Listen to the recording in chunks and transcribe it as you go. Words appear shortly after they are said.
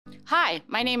Hi,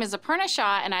 my name is Aparna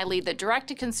Shah, and I lead the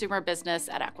direct-to-consumer business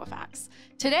at Equifax.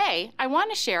 Today, I want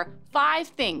to share 5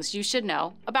 things you should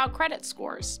know about credit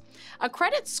scores. A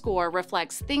credit score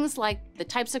reflects things like the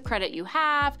types of credit you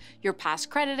have, your past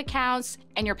credit accounts,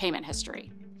 and your payment history.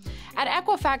 At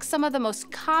Equifax, some of the most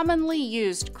commonly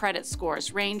used credit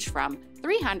scores range from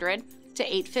 300 to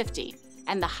 850,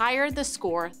 and the higher the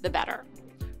score, the better.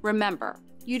 Remember,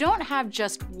 you don't have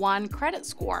just one credit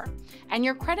score, and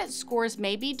your credit scores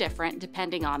may be different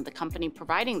depending on the company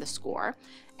providing the score,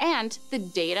 and the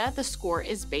data the score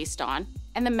is based on,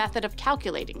 and the method of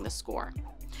calculating the score.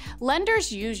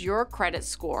 Lenders use your credit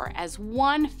score as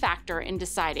one factor in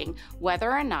deciding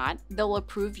whether or not they'll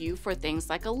approve you for things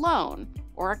like a loan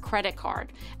or a credit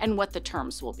card, and what the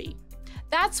terms will be.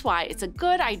 That's why it's a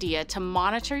good idea to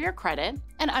monitor your credit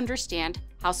and understand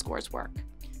how scores work.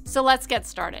 So let's get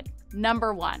started.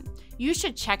 Number 1, you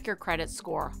should check your credit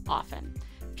score often.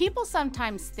 People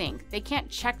sometimes think they can't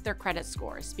check their credit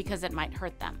scores because it might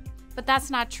hurt them, but that's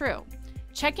not true.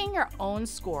 Checking your own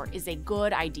score is a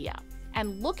good idea,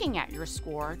 and looking at your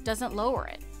score doesn't lower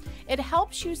it. It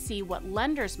helps you see what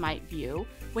lenders might view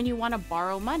when you want to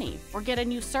borrow money or get a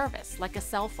new service like a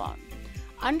cell phone.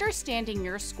 Understanding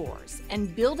your scores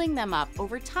and building them up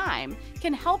over time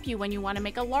can help you when you want to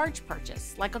make a large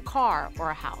purchase like a car or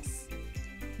a house.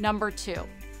 Number 2,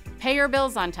 pay your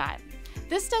bills on time.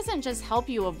 This doesn't just help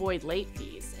you avoid late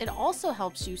fees, it also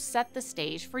helps you set the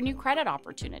stage for new credit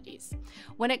opportunities.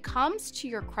 When it comes to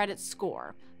your credit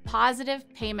score,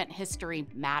 positive payment history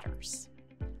matters.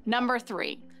 Number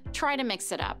 3, try to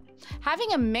mix it up.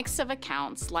 Having a mix of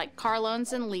accounts like car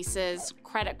loans and leases,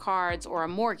 credit cards, or a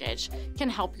mortgage can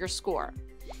help your score.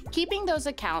 Keeping those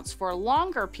accounts for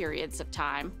longer periods of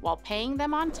time while paying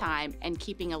them on time and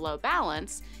keeping a low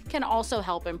balance can also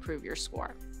help improve your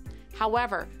score.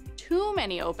 However, too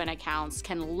many open accounts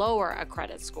can lower a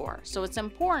credit score, so it's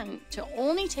important to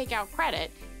only take out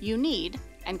credit you need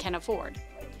and can afford.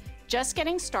 Just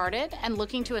getting started and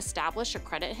looking to establish a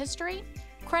credit history,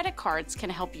 credit cards can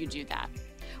help you do that.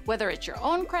 Whether it's your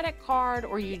own credit card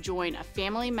or you join a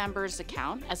family member's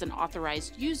account as an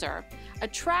authorized user, a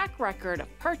track record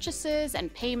of purchases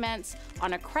and payments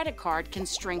on a credit card can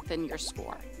strengthen your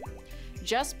score.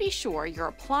 Just be sure you're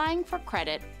applying for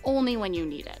credit only when you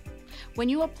need it. When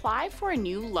you apply for a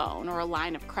new loan or a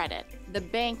line of credit, the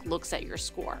bank looks at your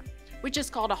score, which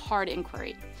is called a hard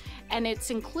inquiry, and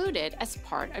it's included as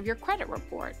part of your credit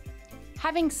report.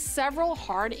 Having several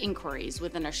hard inquiries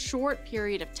within a short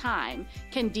period of time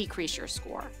can decrease your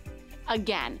score.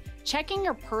 Again, checking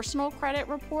your personal credit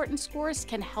report and scores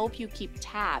can help you keep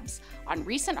tabs on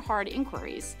recent hard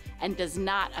inquiries and does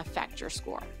not affect your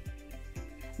score.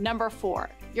 Number 4,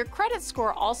 your credit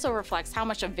score also reflects how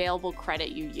much available credit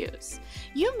you use.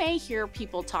 You may hear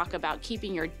people talk about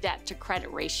keeping your debt to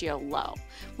credit ratio low,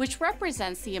 which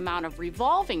represents the amount of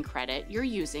revolving credit you're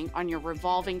using on your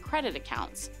revolving credit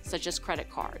accounts, such as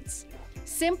credit cards.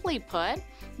 Simply put,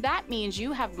 that means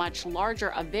you have much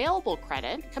larger available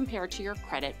credit compared to your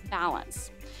credit balance.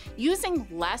 Using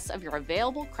less of your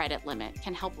available credit limit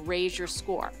can help raise your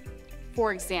score.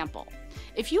 For example,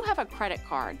 if you have a credit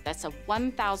card that's a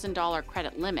 $1,000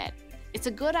 credit limit, it's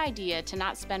a good idea to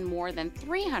not spend more than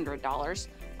 $300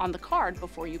 on the card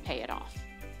before you pay it off.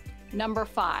 Number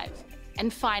 5,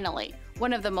 and finally,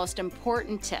 one of the most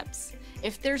important tips.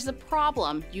 If there's a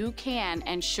problem, you can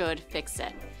and should fix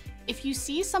it. If you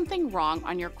see something wrong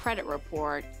on your credit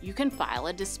report, you can file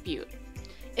a dispute.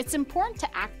 It's important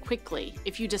to act quickly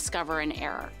if you discover an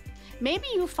error. Maybe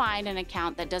you find an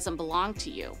account that doesn't belong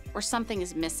to you or something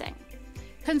is missing.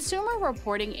 Consumer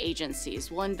reporting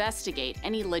agencies will investigate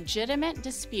any legitimate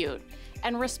dispute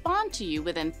and respond to you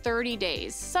within 30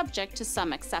 days, subject to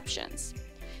some exceptions.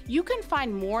 You can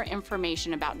find more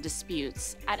information about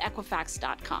disputes at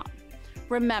Equifax.com.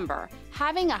 Remember,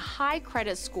 having a high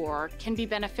credit score can be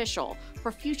beneficial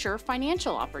for future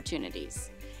financial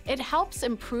opportunities. It helps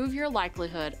improve your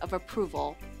likelihood of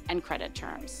approval and credit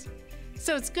terms.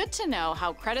 So it's good to know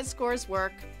how credit scores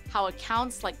work, how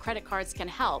accounts like credit cards can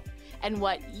help, and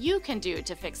what you can do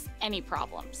to fix any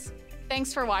problems.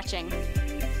 Thanks for watching.